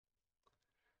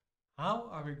How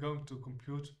are we going to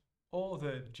compute all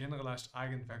the generalized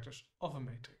eigenvectors of a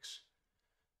matrix?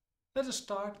 Let us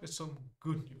start with some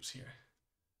good news here.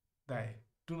 They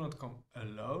do not come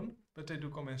alone, but they do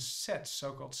come in sets,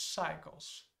 so-called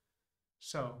cycles.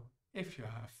 So if you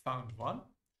have found one,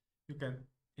 you can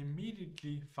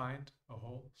immediately find a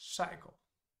whole cycle.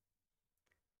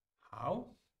 How?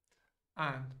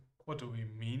 And what do we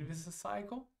mean with a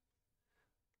cycle?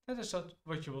 That is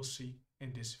what you will see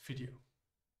in this video.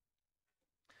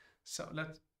 So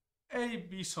let A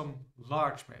be some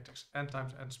large matrix, n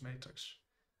times n matrix,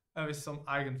 with some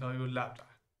eigenvalue lambda.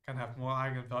 Can have more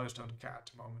eigenvalues, don't care at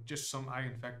the moment, just some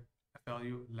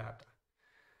eigenvalue lambda.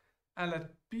 And let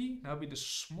P now be the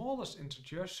smallest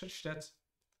integer such that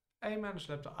A minus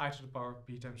lambda I to the power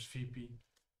P times Vp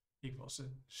equals a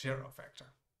zero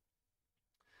vector.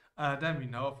 Then we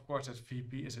know, of course, that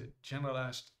Vp is a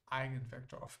generalized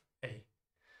eigenvector of A.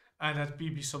 And let P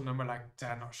be some number like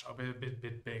 10 or so, a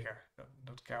bit bigger.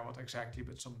 Don't care what exactly,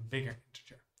 but some bigger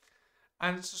integer.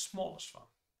 And it's the smallest one.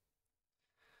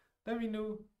 Then we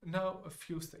know a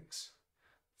few things.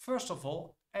 First of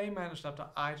all, A minus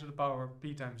lambda I to the power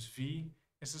P times V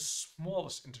is the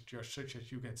smallest integer such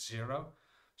that you get 0.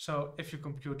 So if you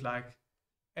compute like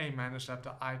A minus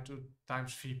lambda I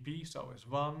times Vp, so with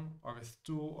 1 or with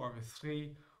 2 or with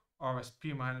 3 or with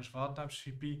P minus 1 times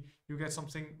Vp, you get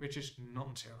something which is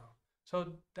non-zero.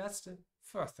 So that's the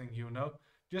first thing you know,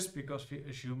 just because we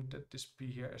assume that this P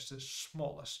here is the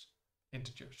smallest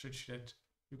integer such that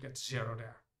you get 0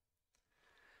 there.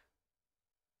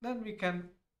 Then we can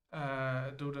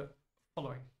do the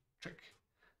following trick.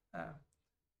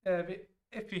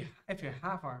 If we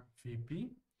have our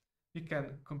Vp, we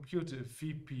can compute the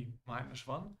Vp minus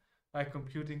 1 by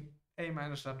computing A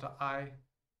minus lambda I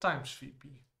times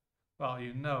Vp. Well,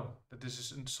 you know that this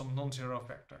is some non-zero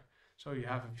vector. So you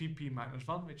have a Vp minus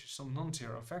 1, which is some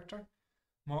non-zero vector.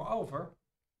 Moreover,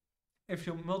 if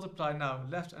you multiply now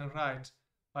left and right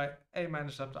by A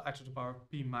minus lambda I to the power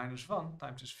P minus 1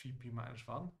 times this Vp minus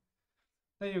 1,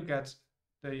 then you get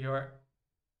your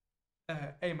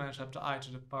A minus lambda I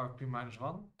to the power P minus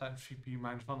 1 times Vp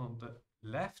minus 1 on the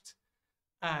left,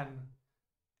 and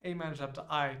A minus lambda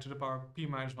I to the power P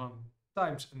minus 1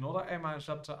 times another A minus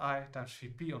lambda I times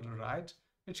Vp on the right,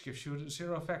 which gives you the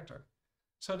zero vector.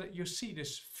 So that you see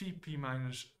this Vp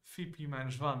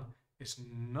minus 1 is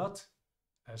not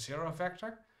a zero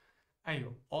vector, and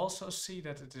you also see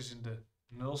that it is in the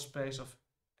null space of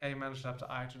A minus lambda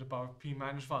I to the power P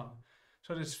minus 1.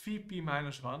 So this Vp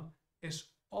minus 1 is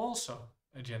also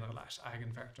a generalized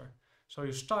eigenvector. So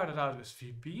you started out with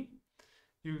Vp,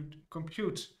 you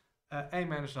compute A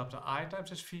minus lambda I times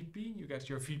this Vp, you get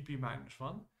your Vp minus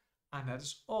 1, and that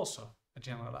is also a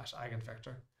generalized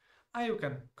eigenvector. And you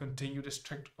can continue this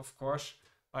trick, of course,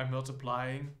 by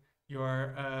multiplying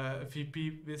your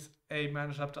Vp with A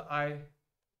minus lambda I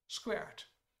squared.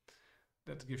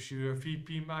 That gives you your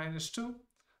Vp minus 2.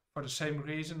 For the same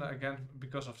reason, again,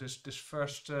 because of this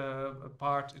first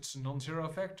part, it's a non-zero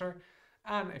vector.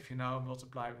 And if you now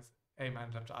multiply with A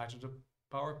minus lambda I to the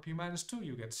power P minus 2,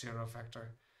 you get zero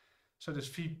vector. So this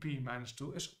Vp minus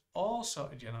 2 is also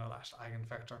a generalized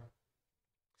eigenvector.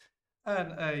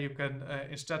 And you can,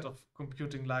 instead of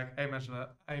computing like A minus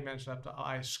lambda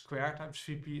I squared times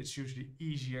Vp, it's usually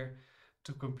easier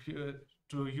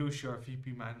to use your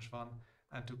Vp minus 1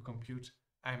 and to compute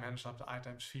A minus lambda I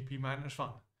times Vp minus 1.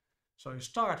 So you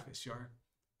start with your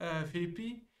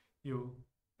Vp, you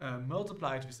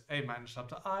multiply it with A minus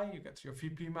lambda I, you get your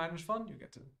Vp minus 1, you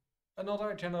get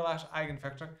another generalized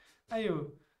eigenvector, and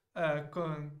you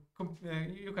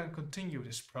can continue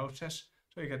this process.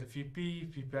 So you get the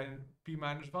Vp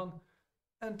minus 1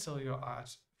 until you are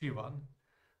at V1.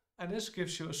 And this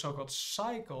gives you a so-called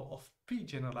cycle of P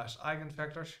generalized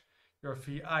eigenvectors. Your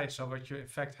Vi, so what you in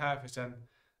fact have is then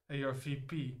your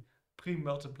Vp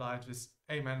pre-multiplied with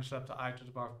A minus lambda I to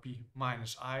the power P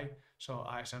minus I. So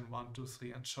I is then 1, 2,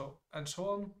 3 and so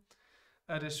on.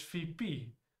 This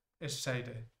Vp is, say,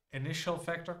 the initial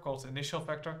vector, called initial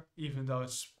vector, even though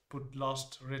it's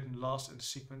written last in the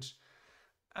sequence.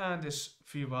 And this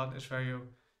V1 is where you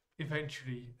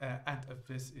eventually end up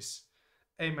with is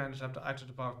A minus lambda I to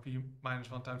the power P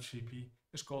minus 1 times Vp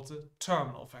is called the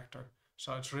terminal vector.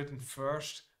 So it's written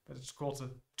first, but it's called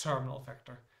the terminal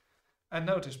vector. And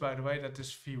notice, by the way, that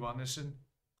this V1 is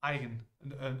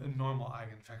a normal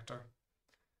eigenvector.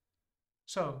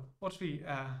 So what we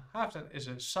have then is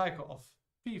a cycle of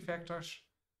P vectors,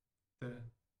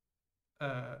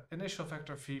 the initial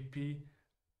vector Vp,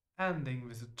 ending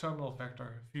with the terminal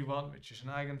vector V1, which is an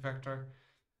eigenvector.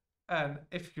 And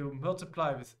if you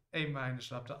multiply with A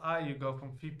minus lambda I, you go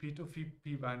from Vp to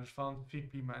Vp minus 1,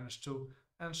 Vp minus 2,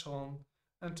 and so on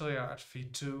until you're at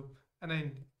v2, and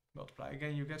then multiply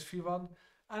again, you get v1.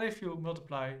 And if you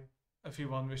multiply a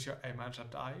v1 with your a minus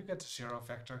lambda I, you get the 0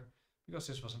 vector, because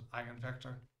this was an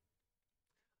eigenvector.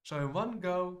 So in one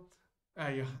go,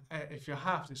 if you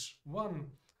have this one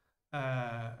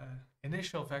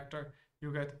initial vector,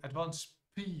 you get at once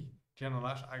p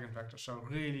generalized eigenvectors, so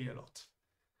really a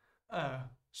lot.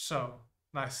 So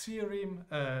nice theorem,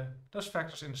 those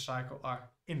vectors in the cycle are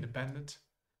independent.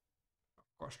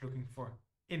 Of course, looking for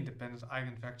independent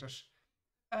eigenvectors.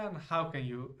 And how can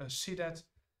you see that?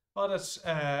 Well, that's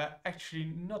actually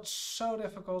not so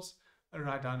difficult.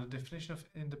 Write down the definition of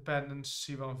independence,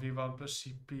 C1 V1 plus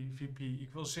Cp Vp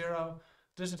equals 0.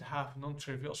 Does it have a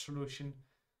non-trivial solution?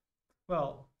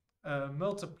 Well,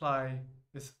 multiply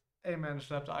with a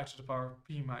minus lambda I to the power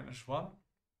p minus 1.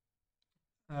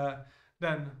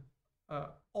 Then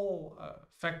all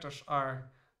vectors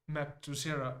are mapped to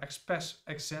 0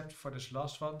 except for this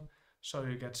last one. So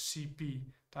you get Cp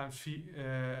times v,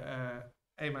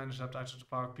 a minus lambda I to the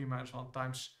power p minus 1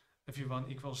 times v1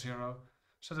 equals 0.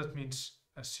 So that means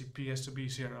Cp has to be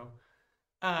 0.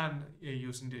 And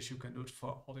using this, you can do it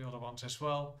for all the other ones as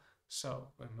well. So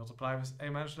we multiply with a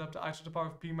minus lambda I to the power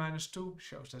of p minus 2,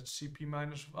 shows that Cp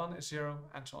minus 1 is 0,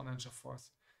 and so on and so forth.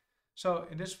 So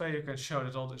in this way, you can show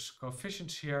that all these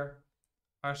coefficients here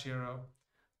are 0,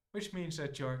 which means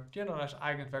that your generalized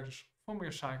eigenvectors from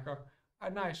your cycle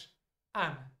are nice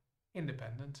and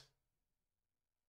independent.